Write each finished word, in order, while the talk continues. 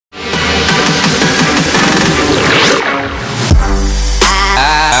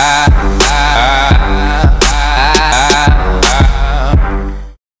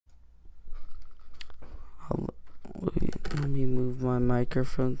my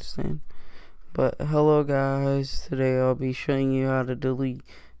microphone stand. But hello guys, today I'll be showing you how to delete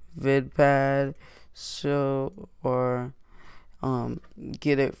vidpad or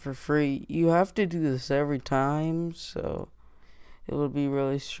get it for free. You have to do this every time, so it would be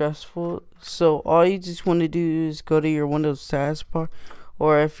really stressful. So all you just want to do is go to your Windows taskbar,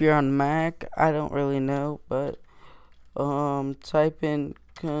 or if you're on Mac, I don't really know, but type in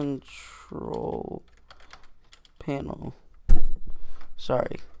control panel.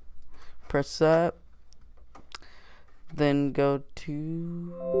 Sorry. Press that. Then go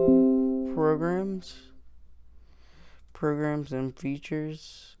to programs and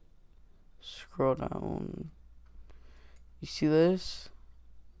features. Scroll down. You see this?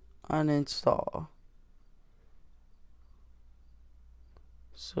 Uninstall.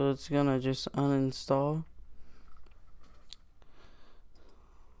 So it's gonna just uninstall.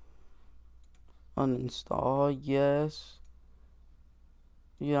 Uninstall, yes.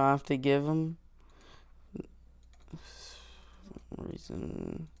 You don't have to give them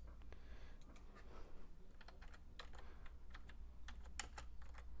reason.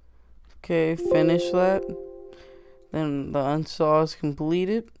 Okay, finish that. Then the uninstall is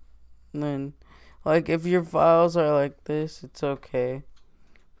completed. And then, like, if your files are like this, it's okay.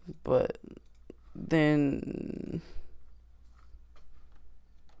 But then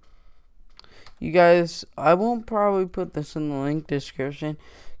you guys, I won't probably put this in the link description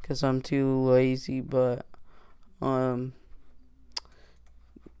because I'm too lazy, but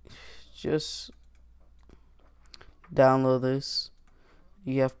just download this.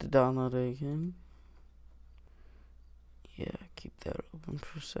 You have to download it again. Yeah, keep that open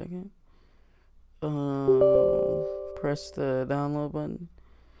for a second. Press the download button,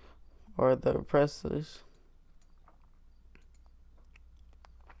 or press this.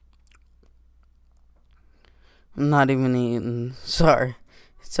 I'm not even eating. Sorry.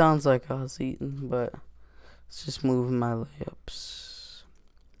 It sounds like I was eating, but it's just moving my lips.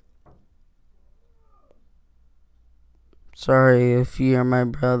 Sorry if you're my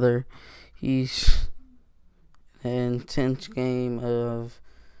brother. He's in an intense game of,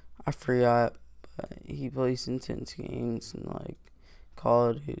 I forgot, but he plays intense games and like Call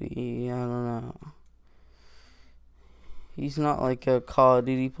of Duty. I don't know. He's not like a Call of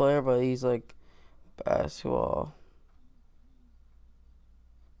Duty player, but he's like basketball.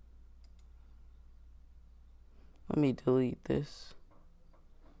 Let me delete this.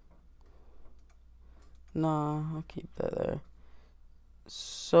 Nah, I'll keep that there.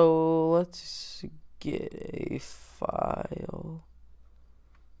 So let's get a file.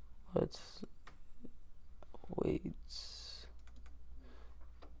 Let's wait.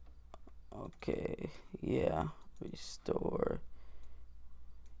 Okay, yeah, restore.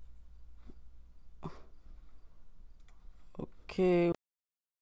 Okay.